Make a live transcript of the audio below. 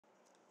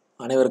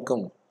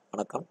அனைவருக்கும்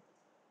வணக்கம்.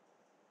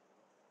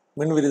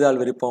 மின் விரிதால்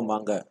விரிப்போம்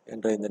வாங்க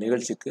என்ற இந்த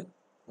நிகழ்ச்சிக்கு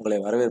உங்களை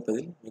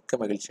வரவேற்பதில் மிக்க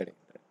மகிழ்ச்சி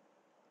அடைகின்றேன்.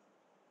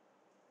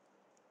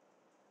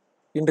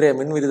 இன்றைய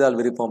மின் விரிதால்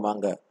விரிப்போம்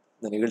வாங்க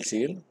இந்த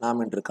நிகழ்ச்சியில்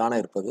நாம் இன்று காண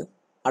இருப்பது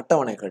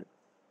அட்டவணைகள்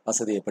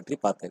வசதியை பற்றி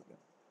பார்க்க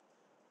இருக்கிறோம்.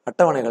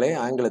 அட்டவணைகளை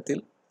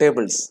ஆங்கிலத்தில்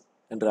டேபிள்ஸ்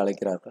என்று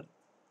அழைக்கிறார்கள்.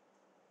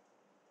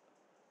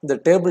 இந்த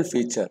டேபிள்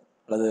ஃபீச்சர்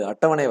அல்லது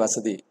அட்டவணை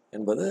வசதி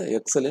என்பது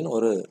எக்ஸலின்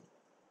ஒரு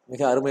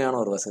மிக அருமையான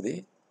ஒரு வசதி.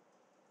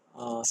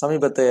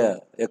 சமீபத்திய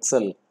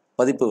எக்ஸல்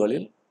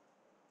பதிப்புகளில்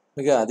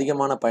மிக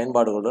அதிகமான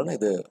பயன்பாடுகளுடன்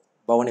இது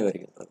பவனி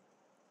வருகின்றது.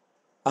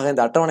 ஆக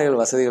இந்த அட்டவணைகள்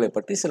வசதிகளை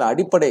பற்றி சில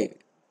அடிப்படை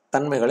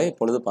தன்மைகளை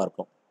இப்பொழுது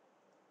பார்ப்போம்.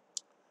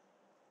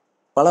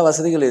 பல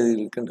வசதிகள்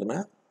இருக்கின்றன,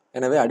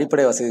 எனவே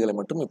அடிப்படை வசதிகளை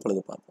மட்டும்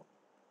இப்பொழுது பார்ப்போம்.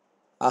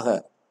 ஆக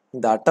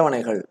இந்த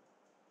அட்டவணைகள்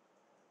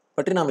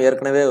பற்றி நாம்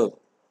ஏற்கனவே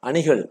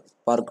அணிகள்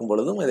பார்க்கும்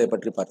பொழுதும் இதை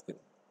பற்றி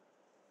பார்க்கிறோம்.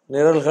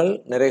 நிரல்கள்,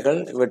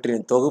 நிறைகள்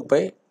இவற்றின்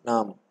தொகுப்பை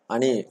நாம்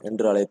அணி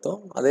என்று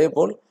அழைத்தோம்.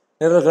 அதேபோல்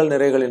நிரல்கள்,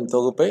 நிறைகளின்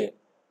தொகுப்பை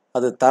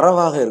அது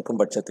தரவாக இருக்கும்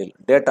பட்சத்தில்,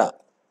 டேட்டா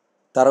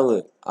தரவு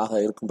ஆக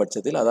இருக்கும்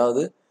பட்சத்தில்,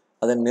 அதாவது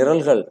அதன்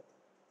நிரல்கள்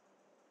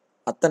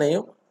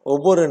அத்தனையும்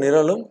ஒவ்வொரு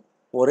நிரலும்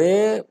ஒரே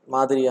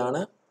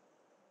மாதிரியான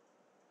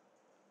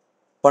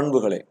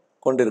பண்புகளை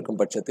கொண்டிருக்கும்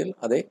பட்சத்தில்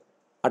அதை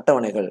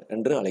அட்டவணைகள்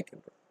என்று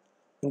அழைக்கின்றோம்.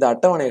 இந்த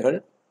அட்டவணைகள்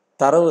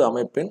தரவு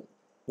அமைப்பின்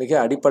மிக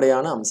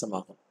அடிப்படையான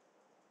அம்சமாகும்.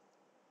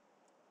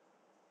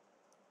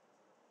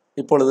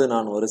 இப்பொழுது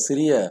நான் ஒரு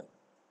சிறிய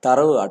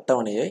தரவு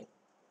அட்டவணையை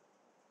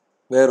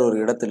வேறொரு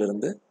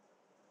இடத்திலிருந்து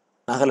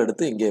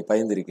நகலெடுத்து இங்கே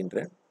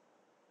பகிர்ந்திருக்கின்றேன்.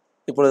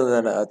 இப்பொழுது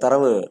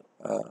தரவு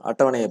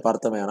அட்டவணையை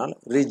பார்த்தமையானால்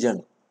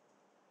ரீஜன்,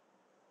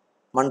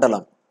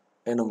 மண்டலம்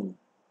எனும்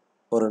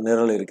ஒரு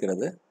நிரல்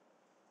இருக்கிறது.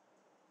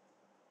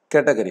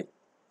 கேட்டகரி,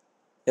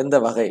 எந்த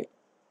வகை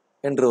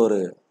என்று ஒரு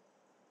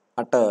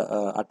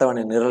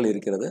அட்டவணை நிரல்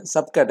இருக்கிறது.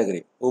 சப்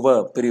கேட்டகரி, உப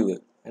பிரிவு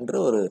என்று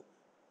ஒரு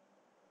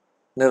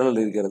நிரல்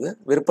இருக்கிறது.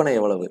 விற்பனை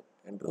எவ்வளவு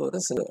என்று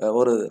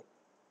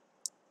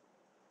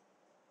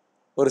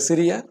ஒரு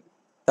சிறிய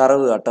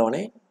தரவு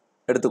அட்டவணை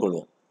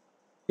எடுத்துக்கொள்வோம்.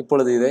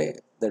 இப்பொழுது இதை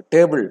இந்த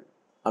டேபிள்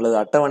அல்லது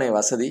அட்டவணை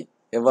வசதி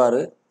எவ்வாறு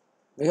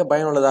மிக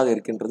பயனுள்ளதாக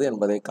இருக்கின்றது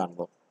என்பதை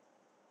காண்போம்.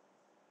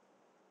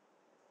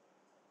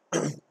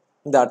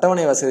 இந்த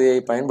அட்டவணை வசதியை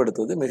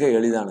பயன்படுத்துவது மிக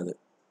எளிதானது.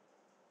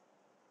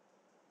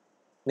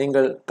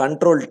 நீங்கள்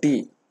கண்ட்ரோல் T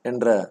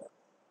என்ற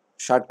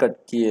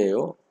ஷார்ட்கட்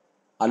கீயையோ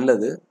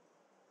அல்லது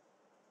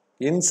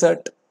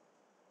இன்சர்ட்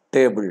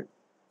டேபிள்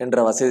என்ற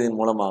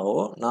வசதியின்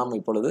மூலமாகவோ நாம்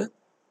இப்பொழுது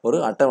ஒரு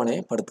அட்டவணையை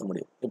படுத்த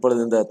முடியும். இப்பொழுது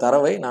இந்த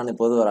தரவை நான்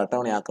இப்போது ஒரு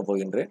அட்டவணை ஆக்கப்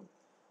போகின்றேன்.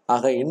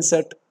 ஆக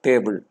இன்சர்ட்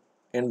டேபிள்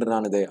என்று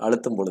நான் இதை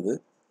அழுத்தும் பொழுது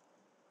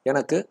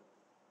எனக்கு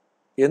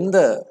எந்த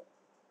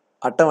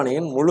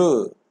அட்டவணையின் முழு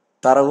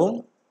தரவும்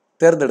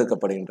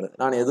தேர்ந்தெடுக்கப்படுகின்றது.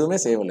 நான் எதுவுமே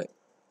செய்யவில்லை.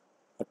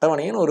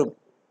 அட்டவணையின்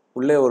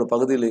உள்ளே ஒரு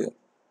பகுதியில்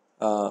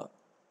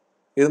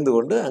இருந்து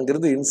கொண்டு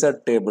அங்கிருந்து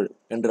இன்சர்ட் டேபிள்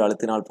என்று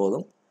அழுத்தினால்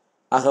போதும்.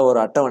 ஆக ஒரு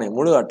அட்டவணை,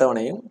 முழு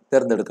அட்டவணையும்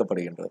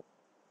தேர்ந்தெடுக்கப்படுகின்றது.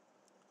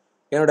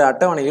 என்னுடைய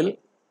அட்டவணையில்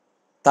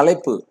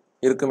தலைப்பு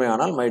இருக்குமே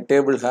ஆனால் மை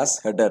டேபிள் ஹேஸ்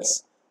ஹெடர்ஸ்.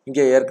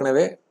 இங்கே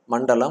ஏற்கனவே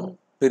மண்டலம்,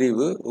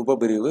 பிரிவு,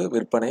 உபபிரிவு,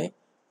 விற்பனை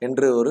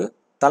என்று ஒரு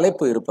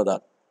தலைப்பு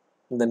இருப்பதால்,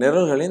 இந்த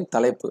நிரல்களின்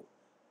தலைப்பு,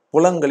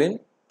 புலங்களின்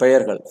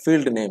பெயர்கள்,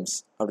 ஃபீல்டு நேம்ஸ்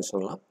அப்படி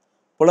சொல்லலாம்,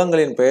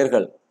 புலங்களின்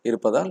பெயர்கள்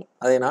இருப்பதால்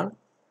அதை நான்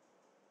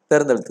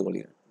தேர்ந்தெடுத்துக்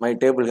கொள்கிறேன். மை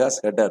டேபிள்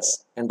ஹேஸ் ஹெடர்ஸ்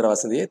என்ற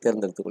வசதியை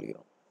தேர்ந்தெடுத்துக்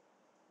கொள்கிறோம்.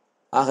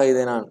 ஆக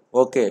இதை நான்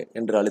ஓகே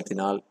என்று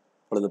அழுத்தினால்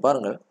இப்பொழுது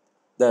பாருங்கள்,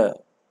 இந்த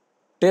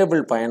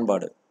டேபிள்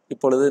பயன்பாடு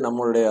இப்பொழுது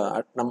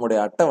நம்முடைய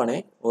அட்டவணை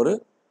ஒரு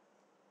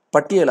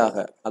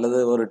பட்டியலாக அல்லது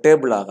ஒரு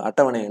டேபிளாக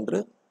அட்டவணை என்று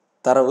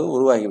தரவு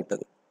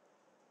உருவாகிவிட்டது.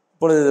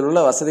 இப்பொழுது இதில்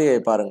உள்ள வசதியை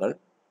பாருங்கள்.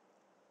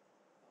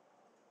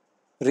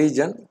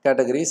 Region,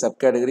 category, sub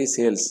category,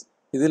 sales,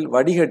 இதில்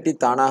வடிகட்டி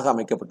தானாக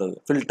அமைக்கப்பட்டது.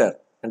 ஃபில்டர்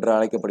என்று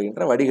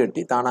அழைக்கப்படுகின்ற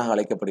வடிகட்டி தானாக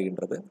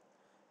அழைக்கப்படுகின்றது.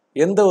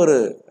 எந்த ஒரு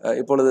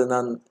இப்பொழுது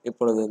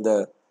இந்த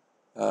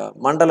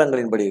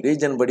மண்டலங்களின்படி,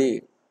 ரீஜன் படி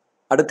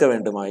அடுக்க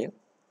வேண்டுமாயின்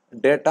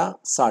டேட்டா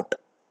சார்ட்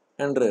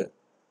என்று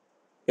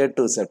A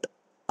to Z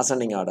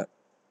ascending order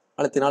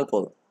அழுத்தினால்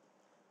போதும்.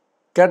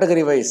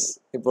 கேட்டகரி வைஸ்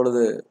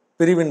இப்பொழுது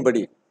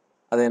பிரிவின்படி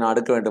அதை நான்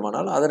அடுக்க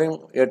வேண்டுமானால்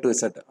அதனையும் A to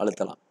Z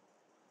அழுத்தலாம்.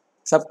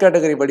 சப்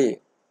கேட்டகரி படி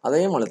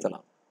அதையும்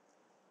அழுத்தலாம்.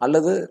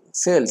 அல்லது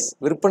சேல்ஸ்,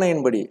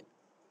 விற்பனையின்படி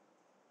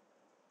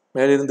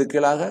மேலிருந்து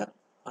கீழாக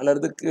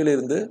அல்லது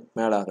கீழிருந்து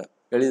மேலாக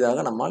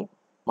எளிதாக நம்மால்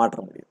மாற்ற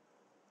முடியும்.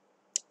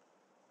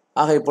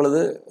 ஆக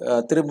இப்பொழுது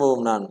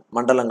திரும்பவும் நான்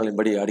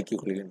மண்டலங்களின்படி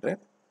அடுக்கிக்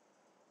கொள்கின்றேன்.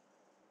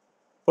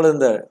 இப்பொழுது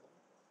இந்த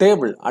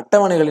டேபிள்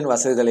அட்டவணைகளின்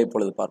வசதிகளை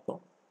இப்பொழுது பார்ப்போம்.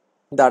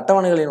 இந்த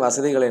அட்டவணைகளின்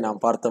வசதிகளை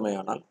நாம்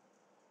பார்த்தோமேயானால்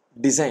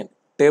டிசைன்,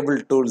 டேபிள்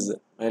டூல்ஸ்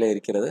மேலே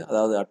இருக்கிறது,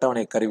 அதாவது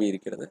அட்டவணை கருவி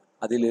இருக்கிறது.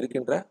 அதில்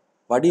இருக்கின்ற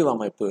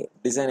வடிவமைப்பு,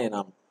 டிசைனை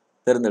நாம்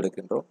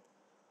தேர்ந்தெடுக்கின்றோம்.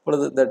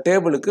 இப்பொழுது இந்த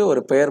டேபிளுக்கு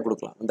ஒரு பெயர்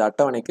கொடுக்கலாம். இந்த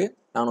அட்டவணைக்கு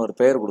நான் ஒரு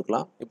பெயர்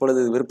கொடுக்கலாம். இப்பொழுது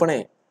இது விற்பனை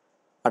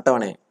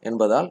அட்டவணை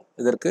என்பதால்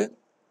இதற்கு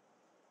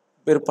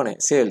விற்பனை,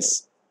 சேல்ஸ்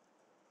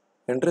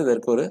என்று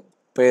இதற்கு ஒரு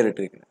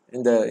பெயரிட்டிருக்கிறேன்.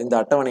 இந்த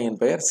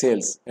அட்டவணையின் பெயர்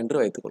சேல்ஸ் என்று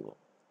வைத்துக்கொள்வோம்.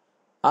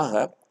 ஆக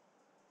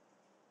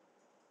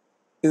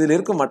இதில்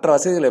இருக்கும் மற்ற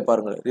வசதிகளை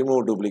பாருங்கள்.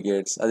 ரிமூவ்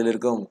டூப்ளிகேட்ஸ், அதில்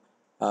இருக்கும்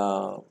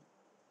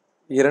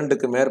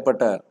 2க்கு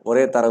மேற்பட்ட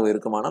ஒரே தரவு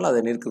இருக்குமானால் அதை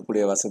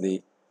நீக்கக்கூடிய வசதி.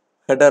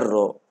 Header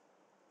row,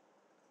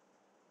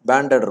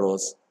 banded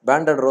rose.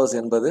 Banded rose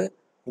என்பது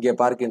இங்கே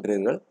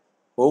பார்க்கின்றீர்கள்,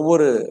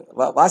 ஒவ்வொரு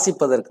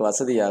வாசிப்பதற்கு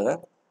வசதியாக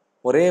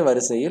ஒரே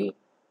வரிசையில்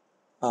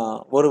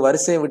ஒரு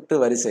வரிசை விட்டு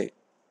வரிசை,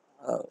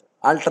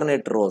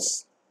 ஆல்டர்னேட் ரோஸ்,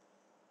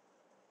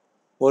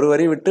 ஒரு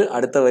வரி விட்டு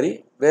அடுத்த வரி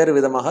வேறு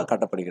விதமாக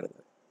காட்டப்படுகிறது.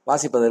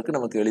 வாசிப்பதற்கு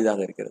நமக்கு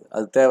எளிதாக இருக்கிறது.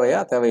 அது தேவையா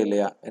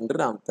தேவையில்லையா என்று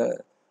நாம்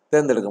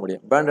தேர்ந்தெடுக்க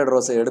முடியும். பேண்டட்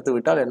ரோஸை எடுத்து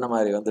விட்டால் என்ன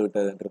மாதிரி வந்து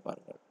விட்டது என்று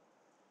பாருங்கள்.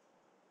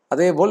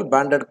 அதேபோல்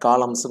பேண்டட்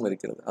காலம்ஸும்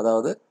இருக்கிறது.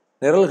 அதாவது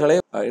நிரல்களை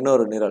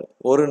இன்னொரு நிரல்,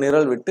 ஒரு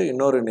நிரல் விட்டு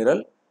இன்னொரு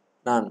நிரல்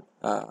நான்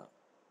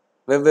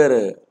வெவ்வேறு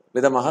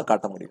விதமாக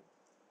காட்ட முடியும்.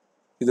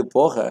 இது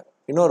போக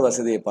இன்னொரு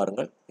வசதியை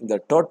பாருங்கள். இந்த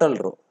டோட்டல்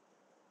ரோ,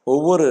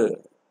 ஒவ்வொரு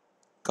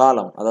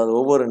காலம், அதாவது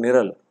ஒவ்வொரு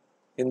நிரல்,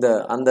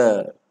 அந்த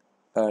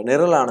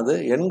நிரலானது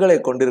எண்களை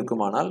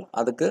கொண்டிருக்குமானால்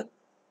அதுக்கு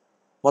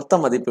மொத்த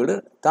மதிப்பீடு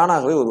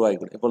தானாகவே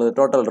உருவாக்கிடும். இப்பொழுது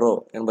டோட்டல் ரோ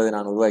என்பதை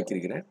நான்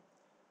உருவாக்கியிருக்கிறேன்.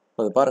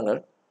 இப்போது பாருங்கள்,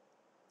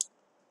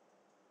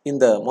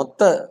 இந்த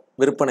மொத்த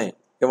விற்பனை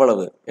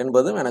எவ்வளவு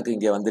என்பதும் எனக்கு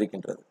இங்கே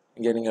வந்திருக்கின்றது.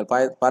 இங்கே நீங்கள்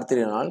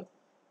பார்த்தீர்களால்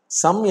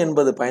சம்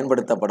என்பது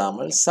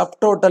பயன்படுத்தப்படாமல்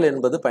சப்டோட்டல்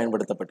என்பது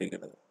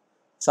பயன்படுத்தப்பட்டிருக்கிறது.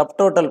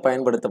 சப்டோட்டல்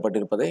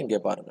பயன்படுத்தப்பட்டிருப்பதை இங்கே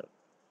பாருங்கள்.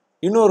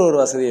 இன்னொரு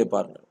வசதியை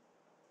பாருங்கள்.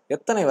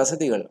 எத்தனை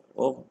வசதிகள்!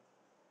 ஓ,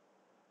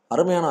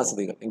 அருமையான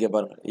வசதிகள். இங்கே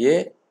பாருங்கள்,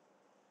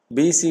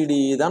 ABCDE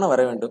தானே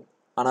வர வேண்டும்.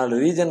 ஆனால்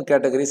region,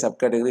 category, sub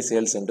category,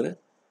 sales என்று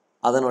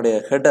அதனுடைய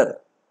ஹெடர்,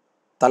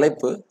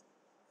 தலைப்பு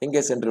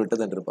எங்கே சென்று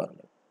விட்டது என்று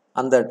பாருங்கள்.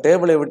 அந்த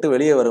டேபிளை விட்டு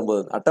வெளியே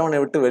வரும்போது, அட்டவணை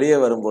விட்டு வெளியே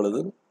வரும்பொழுது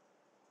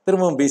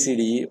திரும்பவும்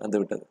BCDE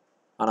வந்துவிட்டது.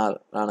 ஆனால்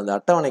நான் அந்த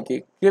அட்டவணைக்கு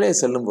கீழே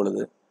செல்லும்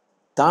பொழுது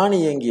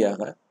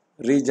தானியங்கியாக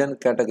region,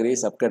 category,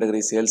 sub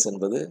category, sales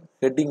என்பது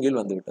ஹெட்டிங்கில்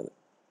வந்துவிட்டது.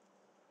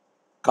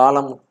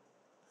 காலம்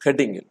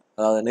ஹெட்டிங்கில்,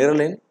 அதாவது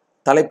நிரலின்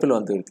தலைப்பில்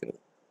வந்து இருக்கிறது.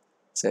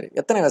 சரி,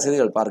 எத்தனை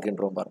வசதிகள்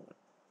பார்க்கின்றோம் பாருங்கள்.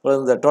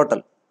 இந்த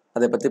டோட்டல்,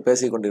 அதை பற்றி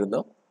பேசிக்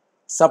கொண்டிருந்தோம்.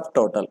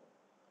 சப்டோட்டல்,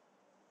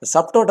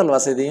 சப்டோட்டல்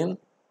வசதியின்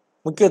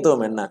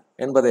முக்கியத்துவம் என்ன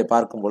என்பதை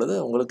பார்க்கும் பொழுது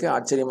உங்களுக்கு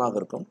ஆச்சரியமாக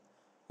இருக்கும்.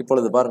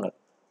 இப்பொழுது பாருங்கள்,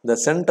 இந்த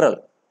சென்ட்ரல்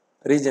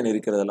ரீஜன்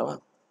இருக்கிறது அல்லவா.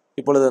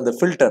 இப்பொழுது அந்த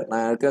ஃபில்டர்,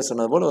 நான் ஏற்கனவே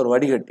சொன்னது போல் ஒரு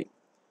வடிகட்டி.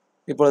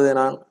 இப்பொழுது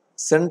நான்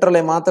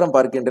சென்ட்ரலை மாத்திரம்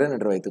பார்க்கின்றேன்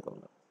என்று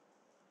வைத்துக்கொள்ளுங்கள்.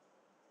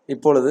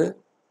 இப்பொழுது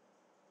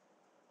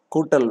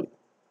கூட்டல்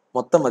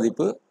மொத்த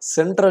மதிப்பு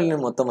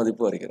சென்ட்ரலின் மொத்த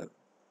மதிப்பு வருகிறது.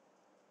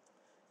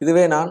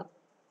 இதுவே நான்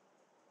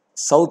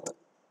சவுத்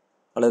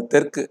அல்லது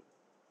தெற்கு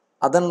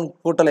அதன்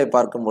கூட்டலை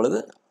பார்க்கும் பொழுது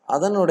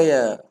அதனுடைய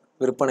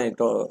விற்பனை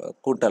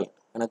கூட்டல்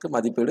எனக்கு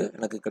மதிப்பீடு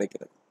எனக்கு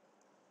கிடைக்கிறது.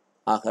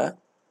 ஆக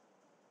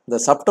இந்த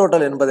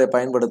சப்டோட்டல் என்பதை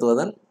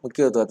பயன்படுத்துவதன்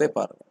முக்கியத்துவத்தை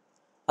பாருங்கள்.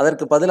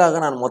 அதற்கு பதிலாக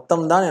நான்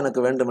மொத்தம்தான் எனக்கு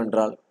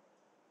வேண்டுமென்றால்,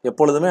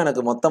 எப்பொழுதுமே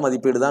எனக்கு மொத்த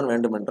மதிப்பீடு தான்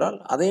வேண்டுமென்றால்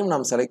அதையும்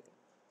நாம்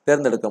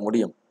தேர்ந்தெடுக்க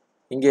முடியும்.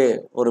 இங்கே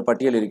ஒரு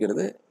பட்டியல்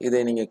இருக்கிறது. இதை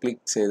நீங்கள்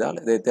கிளிக் செய்தால்,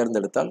 இதை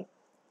தேர்ந்தெடுத்தால்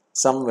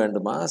சம்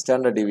வேண்டுமா,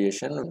 ஸ்டாண்டர்ட்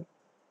டிவியேஷன்,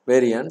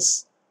 வேரியன்ஸ்,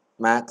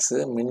 மேக்ஸு,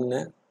 மின்னு,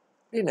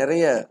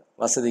 நிறைய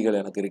வசதிகள்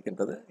எனக்கு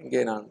இருக்கின்றது.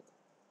 இங்கே நான்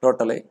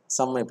டோட்டலை,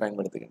 சம்மை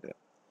பயன்படுத்துகின்றேன்.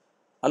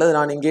 அல்லது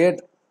நான் இங்கே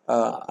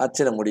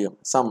அச்சிட முடியும்.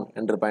 சம்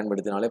என்று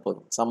பயன்படுத்தினாலே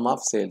போதும். சம்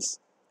ஆஃப் சேல்ஸ்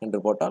என்று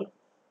போட்டால்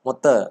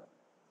மொத்த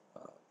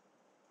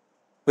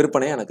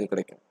விற்பனை எனக்கு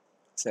கிடைக்கும்.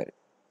 சரி,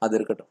 அது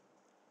இருக்கட்டும்.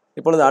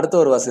 இப்பொழுது அடுத்த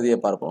ஒரு வசதியை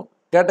பார்ப்போம்.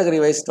 கேட்டகரி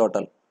வைஸ்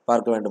டோட்டல்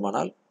பார்க்க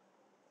வேண்டுமானால்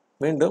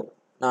மீண்டும்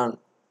நான்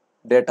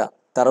டேட்டா,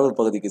 தரவு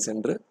பகுதிக்கு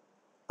சென்று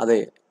அதை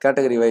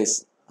கேட்டகரி வைஸ்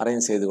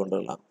அரேஞ்ச் செய்து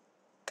கொண்டுள்ளலாம்.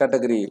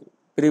 கேட்டகரி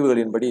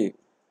பிரிவுகளின்படி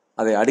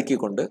அதை அடுக்கி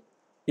கொண்டு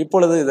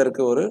இப்பொழுது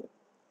இதற்கு ஒரு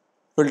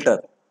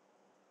ஃபில்டர்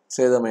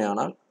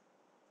செய்தமையானால்,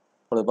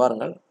 இப்பொழுது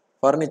பாருங்கள்,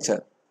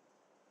 ஃபர்னிச்சர்,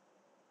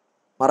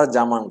 மர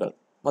ஜாமான்கள்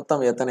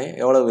மொத்தம்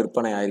எவ்வளவு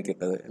விற்பனை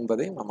ஆயிருக்கின்றது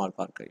என்பதை நம்மால்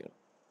பார்க்க இயலும்.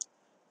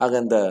 ஆக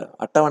இந்த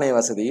அட்டவணை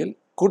வசதியில்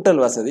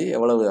கூட்டல் வசதி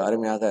எவ்வளவு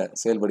அருமையாக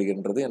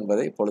செயல்படுகின்றது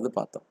என்பதை இப்பொழுது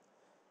பார்த்தோம்.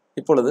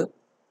 இப்பொழுது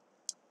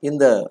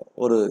இந்த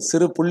ஒரு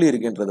சிறு புள்ளி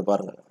இருக்கின்றது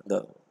பாருங்கள். இந்த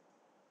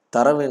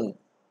தரவின்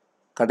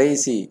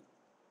கடைசி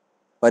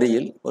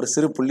வரியில் ஒரு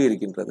சிறு புள்ளி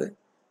இருக்கின்றது.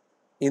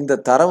 இந்த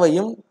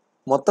தரவையும்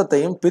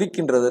மொத்தத்தையும்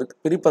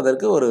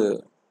பிரிப்பதற்கு ஒரு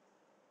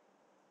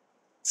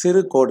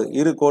சிறு கோடு,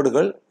 இரு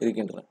கோடுகள்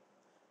இருக்கின்றன.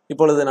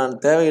 இப்பொழுது நான்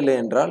தேவையில்லை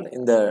என்றால்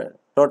இந்த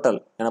டோட்டல்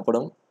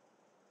எனப்படும்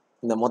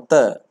இந்த மொத்த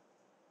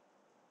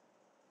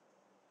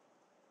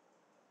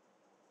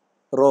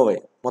ரோவை,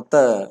 மொத்த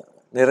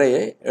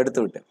நிறையை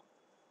எடுத்துவிட்டேன்.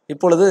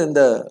 இப்பொழுது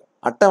இந்த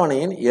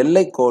அட்டவணையின்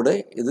எல்லை கோடு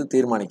இது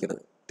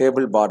தீர்மானிக்கிறது.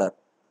 டேபிள் பார்டர்,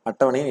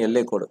 அட்டவணையின்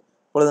எல்லை கோடு.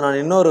 இப்பொழுது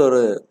நான் இன்னொரு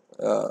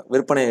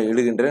விற்பனையை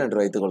இடுகின்றேன் என்று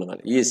வைத்துக்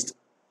கொள்ளுங்கள். ஈஸ்ட்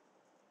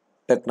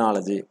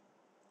டெக்னாலஜி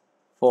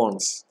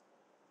ஃபோன்ஸ்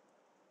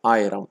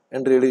 1000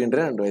 என்று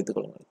இடுகின்றேன் என்று வைத்துக்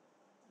கொள்ளுங்கள்.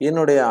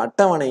 என்னுடைய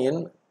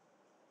அட்டவணையின்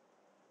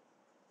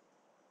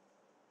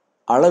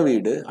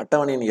அளவீடு,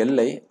 அட்டவணையின்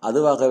எல்லை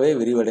அதுவாகவே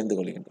விரிவடைந்து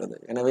கொள்கின்றது.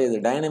 எனவே இது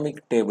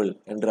டைனமிக் டேபிள்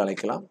என்று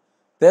அழைக்கலாம்.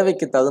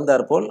 தேவைக்கு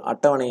தகுந்தாற்போல்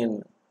அட்டவணையின்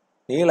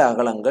நீள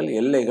அகலங்கள்,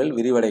 எல்லைகள்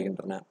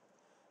விரிவடைகின்றன.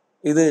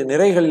 இது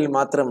நிறைகளில்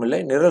மாத்திரமில்லை,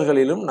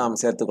 நிரல்களிலும் நாம்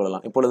சேர்த்துக்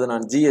கொள்ளலாம். இப்பொழுது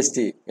நான்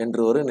GST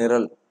என்று ஒரு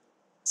நிரல்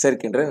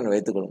சேர்க்கின்றேன் என்று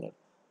வைத்துக் கொள்ளுங்கள்.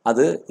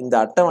 அது இந்த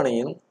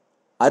அட்டவணையின்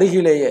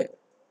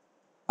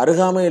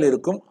அருகாமையில்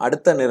இருக்கும்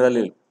அடுத்த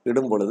நிரலில்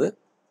இடும் பொழுது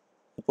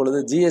இப்பொழுது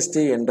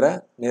ஜிஎஸ்டி என்ற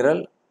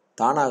நிரல்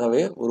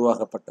தானாகவே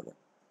உருவாக்கப்பட்டது.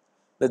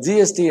 இந்த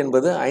ஜிஎஸ்டி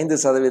என்பது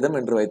 5%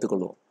 என்று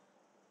வைத்துக்கொள்வோம்.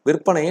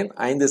 விற்பனையின்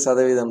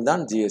 5%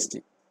 தான் ஜிஎஸ்டி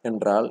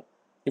என்றால்,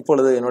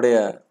 இப்பொழுது என்னுடைய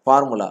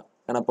ஃபார்முலா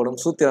எனப்படும்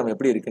சூத்திரம்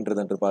எப்படி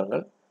இருக்கின்றது என்று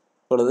பாருங்கள்.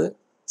 இப்பொழுது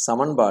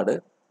சமன்பாடு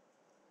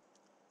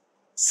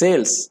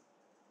சேல்ஸ்,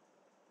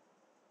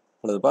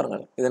 இப்பொழுது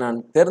பாருங்கள், இதை நான்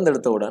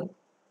தேர்ந்தெடுத்தவுடன்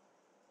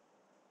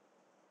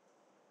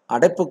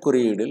அடைப்பு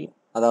குறியீடில்,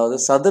 அதாவது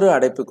சதுர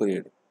அடைப்பு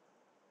குறியீடு,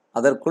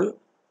 அதற்குள்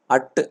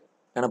அட்டு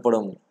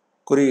எனப்படும்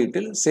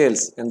குறியீட்டில்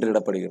சேல்ஸ் என்று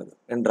இடப்படுகிறது.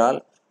 என்றால்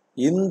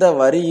இந்த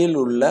வரியில்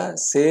உள்ள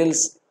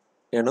சேல்ஸ்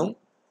எனும்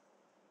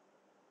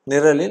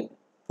நிரலில்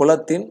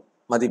புலத்தின்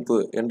மதிப்பு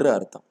என்று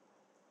அர்த்தம்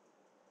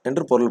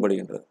என்று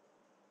பொருள்படுகின்றது.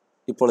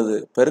 இப்பொழுது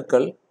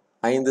பெருக்கல்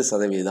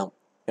 5%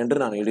 என்று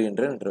நான்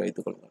இடுகின்றேன் என்று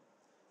வைத்துக்கொள்கிறேன்.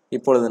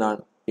 இப்பொழுது நான்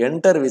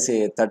என்டர்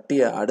விசையை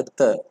தட்டிய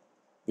அடுத்த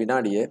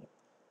வினாடியே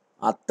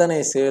அத்தனை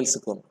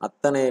சேல்ஸுக்கும்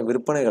அத்தனை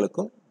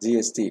விற்பனைகளுக்கும்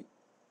ஜிஎஸ்டி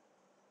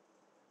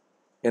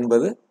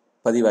என்பது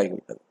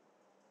பதிவாகிவிட்டது,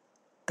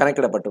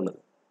 கணக்கிடப்பட்டுள்ளது.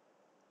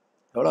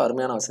 எவ்வளோ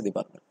அருமையான வசதி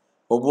பாருங்கள்.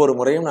 ஒவ்வொரு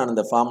முறையும் நான்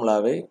இந்த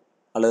ஃபார்முலாவை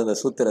அல்லது இந்த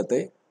சூத்திரத்தை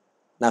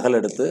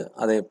நகலெடுத்து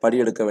அதை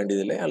படியெடுக்க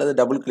வேண்டியதில்லை, அல்லது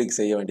டபுள் கிளிக்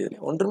செய்ய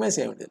வேண்டியதில்லை, ஒன்றுமே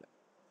செய்ய வேண்டியதில்லை.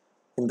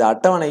 இந்த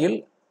அட்டவணையில்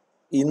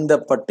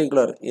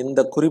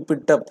இந்த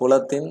குறிப்பிட்ட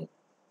புலத்தின்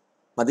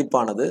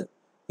மதிப்பானது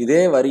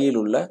இதே வரியில்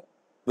உள்ள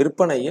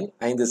விற்பனையின்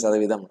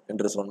 5%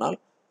 என்று சொன்னால்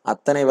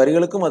அத்தனை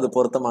வரிகளுக்கும் அது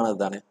பொருத்தமானது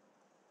தானே.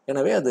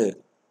 எனவே அது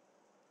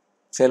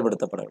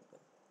செயல்படுத்தப்படவில்லை.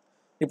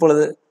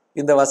 இப்பொழுது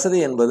இந்த வசதி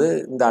என்பது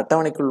இந்த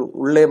அட்டவணைக்குள்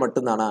உள்ளே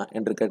மட்டும்தானா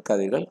என்று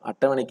கேட்காதீர்கள்.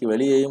 அட்டவணைக்கு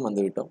வெளியேயும்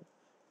வந்துவிட்டோம்.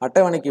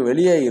 அட்டவணைக்கு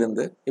வெளியே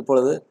இருந்து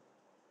இப்பொழுது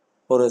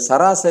ஒரு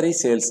சராசரி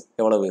சேல்ஸ்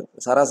எவ்வளவு,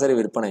 சராசரி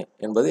விற்பனை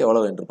என்பது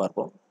எவ்வளவு என்று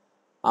பார்ப்போம்.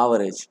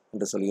 ஆவரேஜ்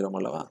என்று சொல்கிறோம்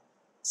அல்லவா.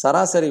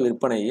 சராசரி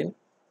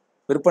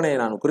விற்பனையை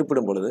நான்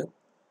குறிப்பிடும் பொழுது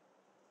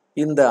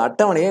இந்த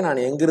அட்டவணையை நான்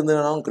எங்கிருந்து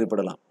வேணாலும்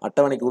குறிப்பிடலாம்.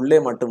 அட்டவணைக்கு உள்ளே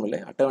மட்டும் இல்லை,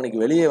 அட்டவணைக்கு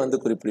வெளியே வந்து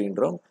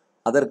குறிப்பிடுகின்றோம்.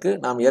 அதற்கு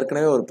நாம்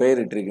ஏற்கனவே ஒரு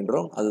பெயர்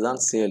இட்டிருக்கின்றோம், அதுதான்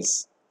சேல்ஸ்.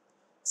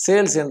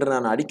 சேல்ஸ் என்று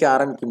நான் அடிக்க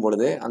ஆரம்பிக்கும்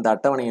பொழுதே அந்த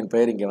அட்டவணையின்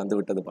பெயர் இங்கே வந்து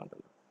விட்டது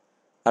பாருங்கள்.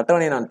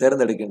 அட்டவணையை நான்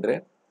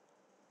தேர்ந்தெடுக்கின்றேன்.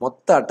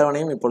 மொத்த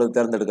அட்டவணையும் இப்பொழுது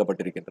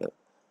தேர்ந்தெடுக்கப்பட்டிருக்கின்றது.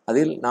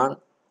 அதில் நான்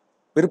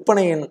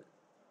விற்பனையின்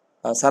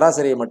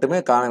சராசரியை மட்டுமே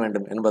காண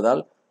வேண்டும்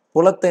என்பதால்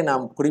புலத்தை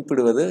நாம்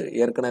குறிப்பிடுவது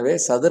ஏற்கனவே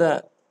சதுர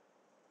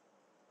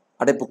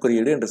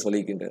அடைப்புக்குறியீடு என்று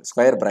சொல்லியிருக்கின்றேன்,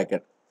 ஸ்கொயர்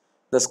பிராக்கெட்.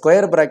 இந்த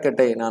ஸ்கொயர்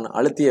பிராக்கெட்டை நான்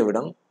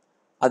அழுத்தியவிடம்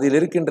அதில்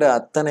இருக்கின்ற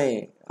அத்தனை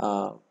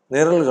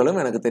நிரல்களும்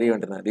எனக்கு தெரிய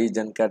வேண்டின.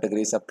 Region,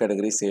 category, sub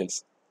category, sales.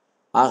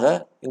 ஆக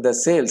இந்த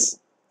சேல்ஸ்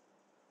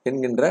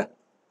என்கின்ற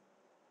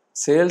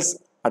சேல்ஸ்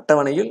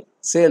அட்டவணையில்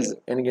சேல்ஸ்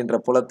என்கின்ற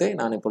புலத்தை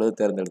நான் இப்பொழுது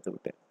தேர்ந்தெடுத்து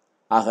விட்டேன்.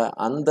 ஆக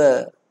அந்த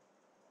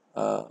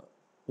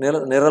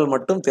நிரல்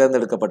மட்டும்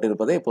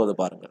தேர்ந்தெடுக்கப்பட்டிருப்பதை இப்போது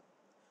பாருங்கள்.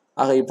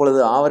 ஆக இப்பொழுது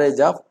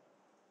ஆவரேஜ் ஆஃப்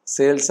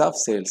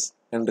சேல்ஸ்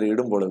என்று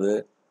இடும் பொழுது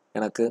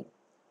எனக்கு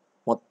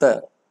மொத்த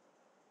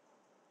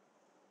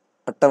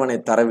அட்டவணை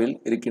தரவில்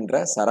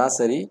இருக்கின்ற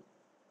சராசரி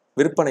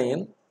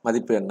விற்பனையின்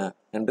மதிப்பு என்ன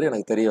என்று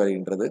எனக்கு தெரிய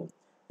வருகின்றது.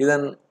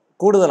 இதன்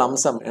கூடுதல்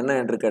அம்சம் என்ன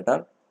என்று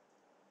கேட்டால்,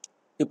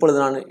 இப்பொழுது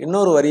நான்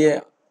இன்னொரு வரியை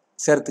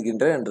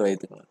சேர்த்துக்கின்றேன் என்று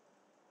வைத்துக்கொள்ளுங்கள்.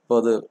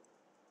 இப்போது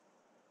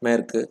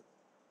மேற்கு,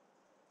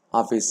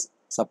 ஆஃபீஸ்,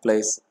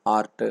 சப்ளைஸ்,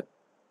 ஆர்ட்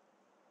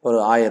ஒரு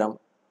 1000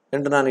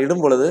 என்று நான்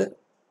இடும் பொழுது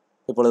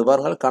இப்பொழுது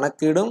பாருங்கள்,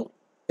 கணக்கீடும்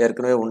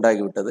ஏற்கனவே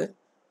உண்டாகிவிட்டது.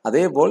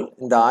 அதேபோல்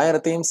இந்த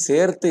 1000ஐயும்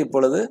சேர்த்து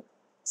இப்பொழுது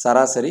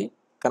சராசரி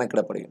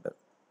கணக்கிடப்படுகின்றது.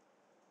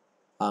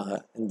 ஆக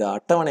இந்த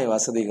அட்டவணை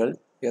வசதிகள்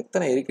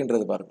எத்தனை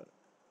இருக்கின்றது பாருங்கள்,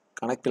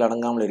 கணக்கில்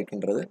அடங்காமல்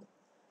இருக்கின்றது.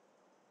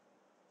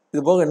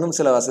 இதுபோக இன்னும்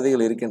சில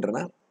வசதிகள் இருக்கின்றன.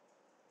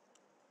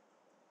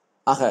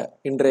 ஆக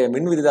இன்றைய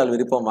மின்விரிதாள்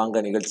விருப்பம்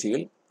வாங்க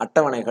நிகழ்ச்சியில்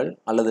அட்டவணைகள்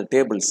அல்லது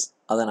டேபிள்ஸ்,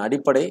 அதன்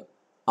அடிப்படை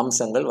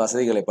அம்சங்கள்,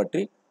 வசதிகளை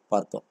பற்றி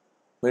பார்த்தோம்.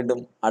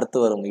 மீண்டும் அடுத்து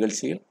வரும்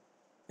நிகழ்ச்சியில்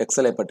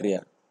எக்ஸலை பற்றிய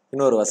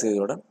இன்னொரு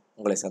வசதியுடன்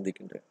உங்களை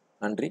சந்திக்கின்றேன்.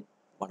 நன்றி,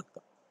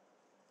 வணக்கம்.